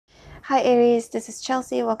Hi Aries, this is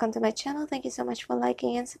Chelsea. Welcome to my channel. Thank you so much for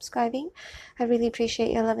liking and subscribing. I really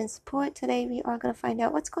appreciate your love and support. Today we are going to find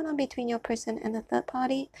out what's going on between your person and the third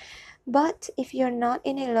party. But if you're not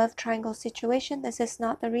in a love triangle situation, this is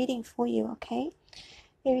not the reading for you, okay?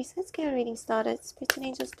 Aries, let's get a reading started. Spirits and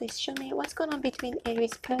angels, please show me what's going on between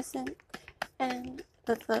Aries person and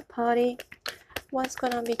the third party. What's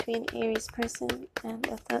going on between Aries person and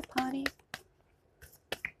the third party?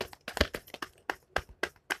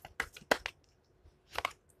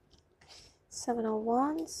 Seven of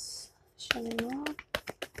Wands, show me more.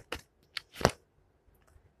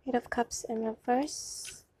 Eight of Cups in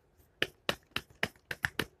reverse.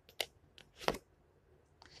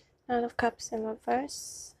 Nine of Cups in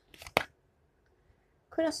reverse.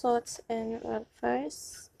 Queen of Swords in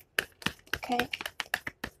reverse. Okay.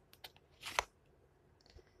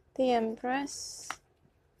 The Empress.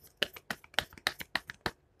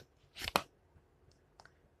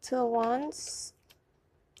 Two of Wands.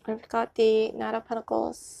 We've got the Knight of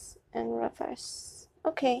Pentacles in reverse.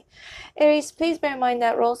 Okay, Aries, please bear in mind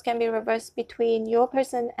that roles can be reversed between your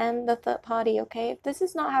person and the third party, okay? If this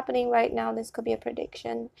is not happening right now, this could be a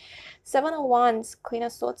prediction. Seven of Wands, Queen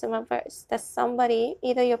of Swords in reverse. That somebody,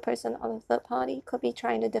 either your person or the third party, could be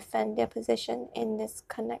trying to defend their position in this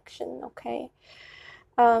connection, okay?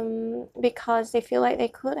 Because they feel like they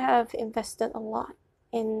could have invested a lot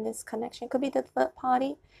in this connection. It could be the third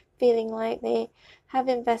party feeling like they have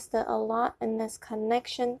invested a lot in this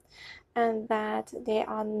connection and that they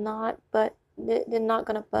are not, but they're not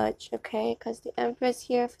gonna budge, okay? Because the Empress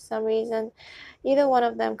here, for some reason, either one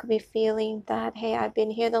of them could be feeling that, hey, I've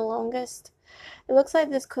been here the longest. It looks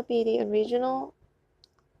like this could be the original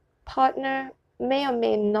partner, may or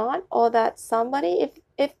may not, or that somebody,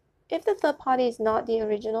 if the third party is not the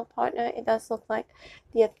original partner, it does look like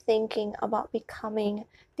they're thinking about becoming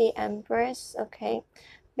the Empress, okay?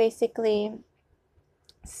 Basically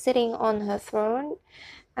sitting on her throne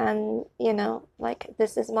and, you know, like,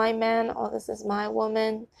 this is my man or this is my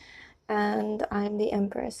woman and I'm the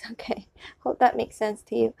Empress, okay? Hope that makes sense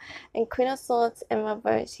to you. And Queen of Swords in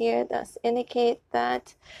reverse here does indicate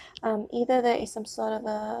that either there is some sort of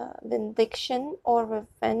a vindication or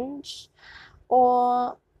revenge,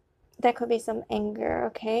 or there could be some anger,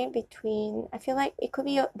 okay, between, I feel like it could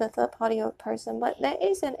be the third party or person, but there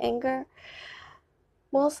is an anger.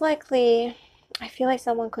 Most likely, I feel like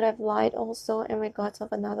someone could have lied also in regards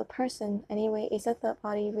of another person. Anyway, it's a third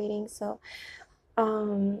party reading, so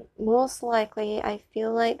most likely I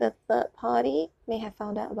feel like the third party may have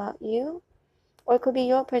found out about you, or it could be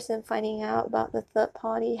your person finding out about the third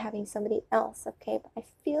party having somebody else, okay? But I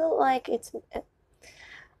feel like it's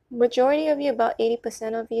majority of you, about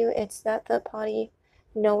 80% of you, it's that third party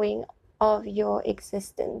knowing of your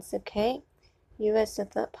existence, okay? You as the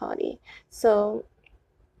third party. So,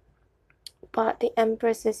 but the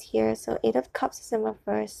Empress is here, so Eight of Cups is in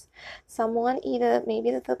reverse. Someone, either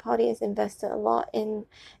maybe the third party is invested a lot in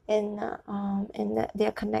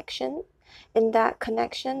their connection, in that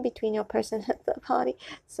connection between your person and the third party.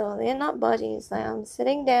 So they're not budging. It's like, I'm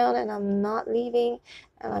sitting down and I'm not leaving,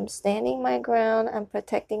 and I'm standing my ground. I'm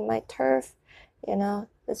protecting my turf. You know,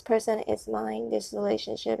 this person is mine. This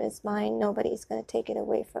relationship is mine. Nobody's gonna take it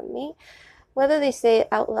away from me. Whether they say it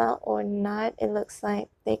out loud or not, it looks like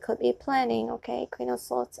they could be planning, okay? Queen of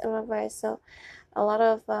Swords in reverse, so a lot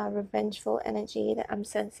of revengeful energy that I'm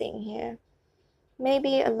sensing here.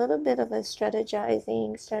 Maybe a little bit of a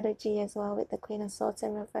strategizing strategy as well with the Queen of Swords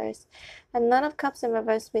in reverse. And Nine of Cups in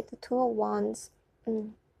reverse with the Two of Wands.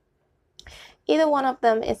 Either one of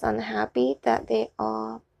them is unhappy that they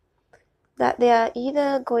are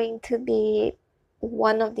either going to be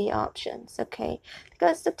one of the options, okay?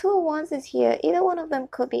 Because the Two of Wands is here. Either one of them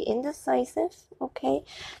could be indecisive, okay?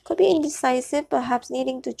 Could be indecisive, perhaps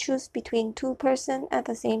needing to choose between two persons at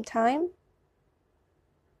the same time.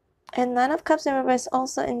 And Nine of Cups in reverse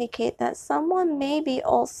also indicate that someone may be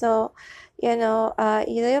also, you know,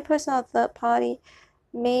 either your person or third party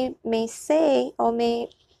may say or may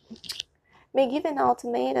give an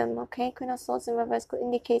ultimatum, okay? Queen of Swords in reverse could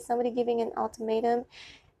indicate somebody giving an ultimatum.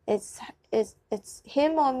 It's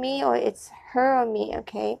him or me, or it's her or me,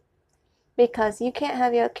 okay? Because you can't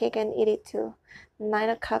have your cake and eat it too. Nine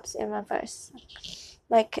of Cups in reverse.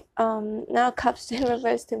 Like, now Cups in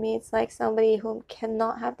reverse to me, it's like somebody who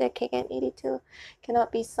cannot have their cake and eat it too,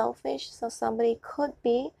 cannot be selfish. So somebody could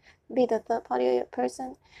be the third party of your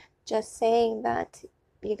person, just saying that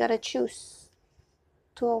you gotta choose.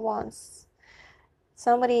 Two of Wands.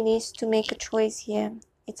 Somebody needs to make a choice here.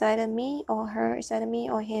 It's either me or her. It's either me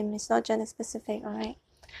or him. It's not gender specific, all right?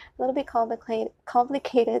 A little bit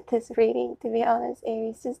complicated this reading, to be honest,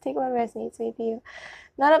 Aries. Just take what resonates with you.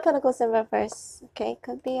 Nine of Pentacles in reverse. Okay,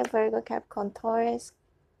 could be a Virgo, Capricorn, Taurus.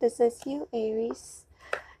 This is you, Aries.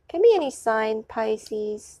 Can be any sign: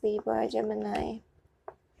 Pisces, Libra, Gemini,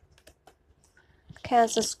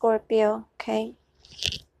 Cancer, Scorpio. Okay.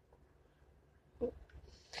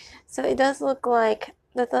 So it does look like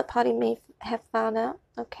the third party may have found out,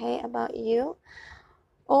 okay, about you.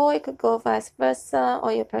 Or it could go vice versa,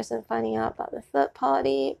 or your person finding out about the third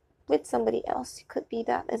party with somebody else. It could be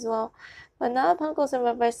that as well. But now Pentacles in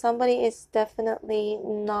reverse, somebody is definitely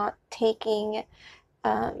not taking,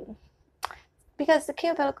 because the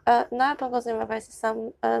King of Pentacles, Nine of Pentacles in reverse is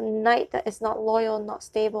some knight that is not loyal, not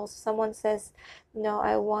stable. So someone says, no,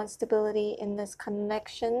 I want stability in this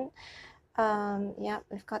connection. Yeah,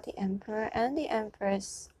 we've got the Emperor and the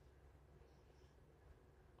Empress.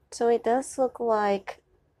 So it does look like,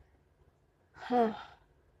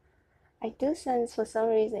 I do sense for some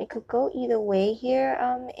reason it could go either way here,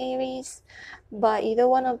 Aries, but either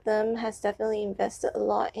one of them has definitely invested a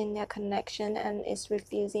lot in their connection and is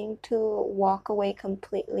refusing to walk away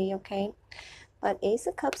completely, okay? But Ace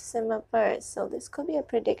of Cups is in reverse, so this could be a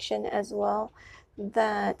prediction as well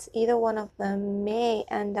that either one of them may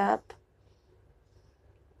end up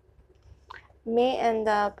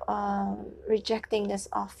rejecting this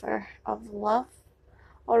offer of love,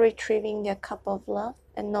 or retrieving their cup of love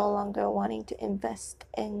and no longer wanting to invest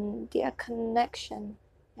in their connection.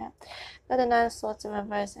 Yeah, got the Nine of Swords in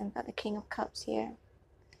reverse and got the King of Cups here.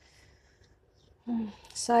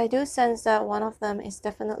 So I do sense that one of them is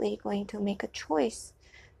definitely going to make a choice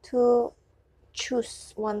to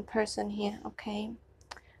choose one person here, okay?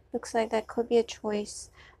 Looks like that could be a choice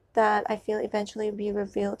that I feel eventually will be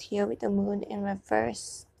revealed here with the Moon in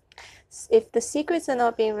reverse. If the secrets are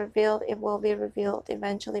not being revealed, it will be revealed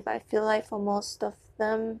eventually, but I feel like for most of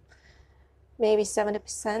them, maybe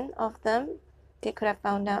 70% of them, they could have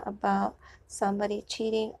found out about somebody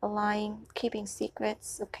cheating, lying, keeping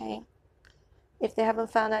secrets, okay? If they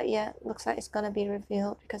haven't found out yet, looks like it's going to be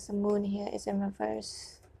revealed because the Moon here is in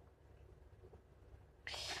reverse.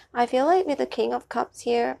 I feel like with the King of Cups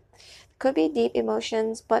here, could be deep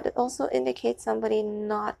emotions, but it also indicates somebody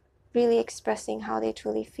not really expressing how they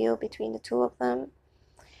truly feel between the two of them.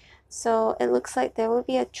 So it looks like there will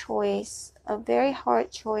be a choice, a very hard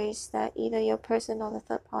choice that either your person or the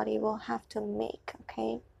third party will have to make,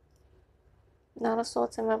 okay? Nine of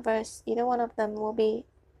Swords in reverse, either one of them will be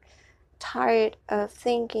tired of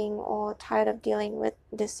thinking or tired of dealing with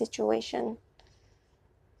this situation.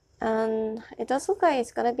 And it does look like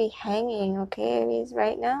it's going to be hanging, okay, Aries.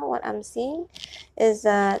 Right now, what I'm seeing is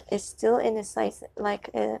that it's still indecisive,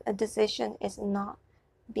 like a decision is not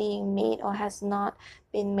being made or has not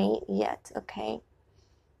been made yet, okay?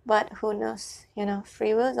 But who knows, you know,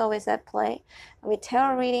 free will is always at play. And with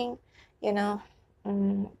tarot reading, you know,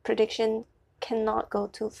 prediction cannot go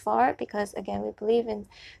too far because, again, we believe in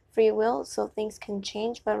free will, so things can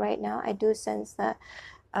change. But right now, I do sense that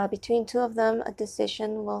between two of them, a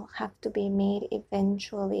decision will have to be made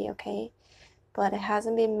eventually, okay? But it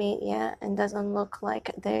hasn't been made yet and doesn't look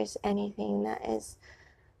like there's anything that is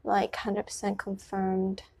like 100%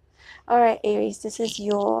 confirmed. Alright, Aries, this is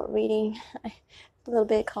your reading. A little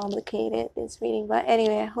bit complicated, this reading, but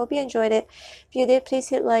anyway, I hope you enjoyed it. If you did, please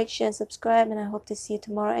hit like, share, and subscribe, and I hope to see you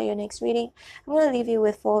tomorrow at your next reading. I'm going to leave you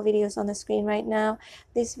with 4 videos on the screen right now.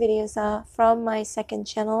 These videos are from my second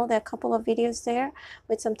channel. There are a couple of videos there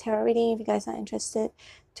with some tarot reading if you guys are interested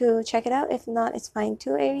to check it out. If not, it's fine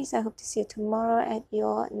too, Aries. I hope to see you tomorrow at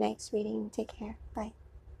your next reading. Take care. Bye.